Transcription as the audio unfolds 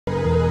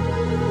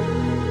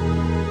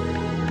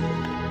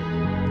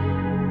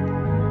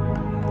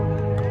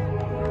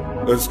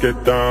Let's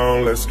get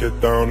down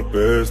to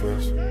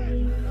business.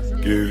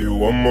 Give you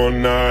one more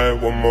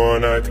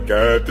night to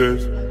get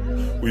this.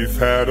 We've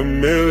had a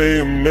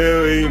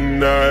million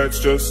nights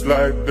just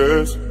like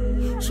this.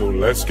 So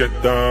let's get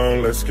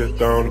down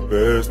to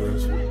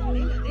business.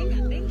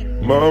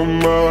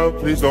 Mama,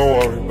 please don't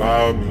worry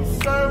about me.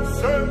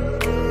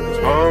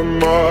 I'm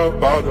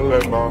about to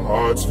let my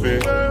heart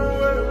speak.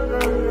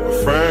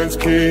 My friends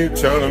keep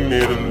telling me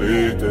to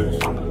leave this.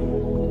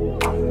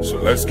 So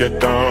let's get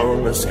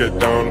down to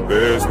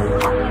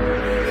business.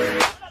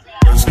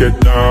 Let's get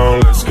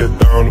down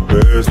to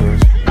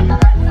business.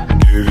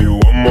 Give you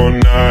one more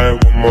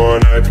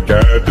night to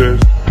get this.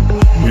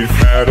 We've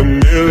had a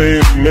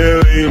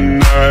million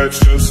nights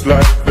just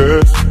like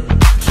this.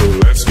 So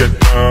let's get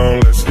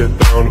down to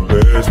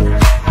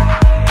business.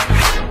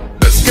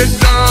 Let's get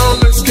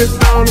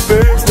down to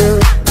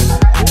business.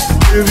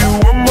 Give you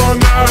one more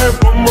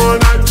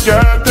night to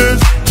get this.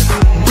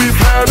 We've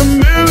had a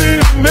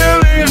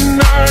million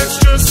nights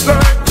just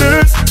like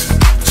this.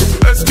 So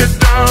let's get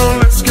down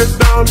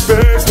to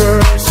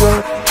business.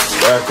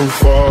 Back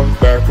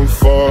and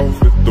forth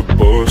with the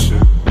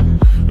bullshit.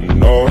 I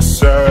know I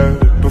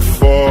said it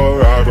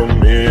before, I don't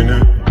mean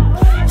it.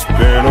 It's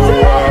been a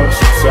while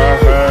since I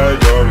had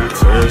your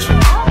attention,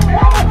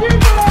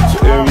 so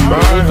it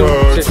might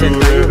hurt to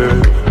hit it.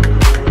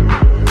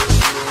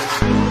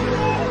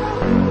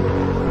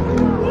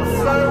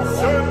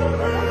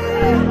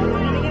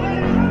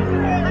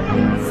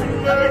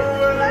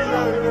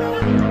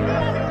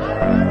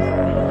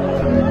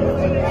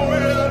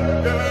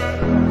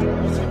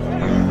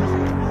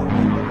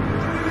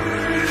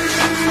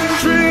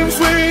 Dreams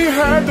we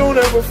had don't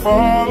ever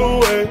fall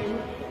away.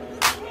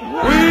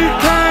 We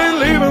can't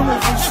leave them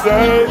if we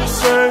stay the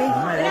same.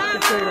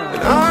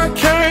 And I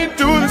can't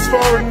do this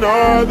for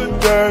another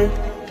day.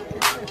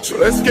 So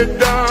let's get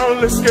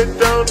down to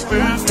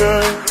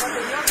business.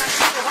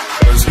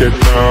 Let's get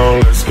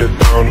down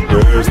to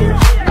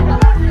business.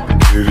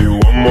 Give you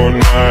one more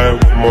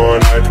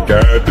night to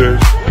get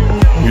this.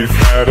 We've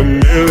had a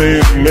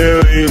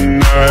million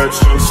nights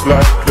just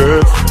like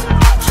this.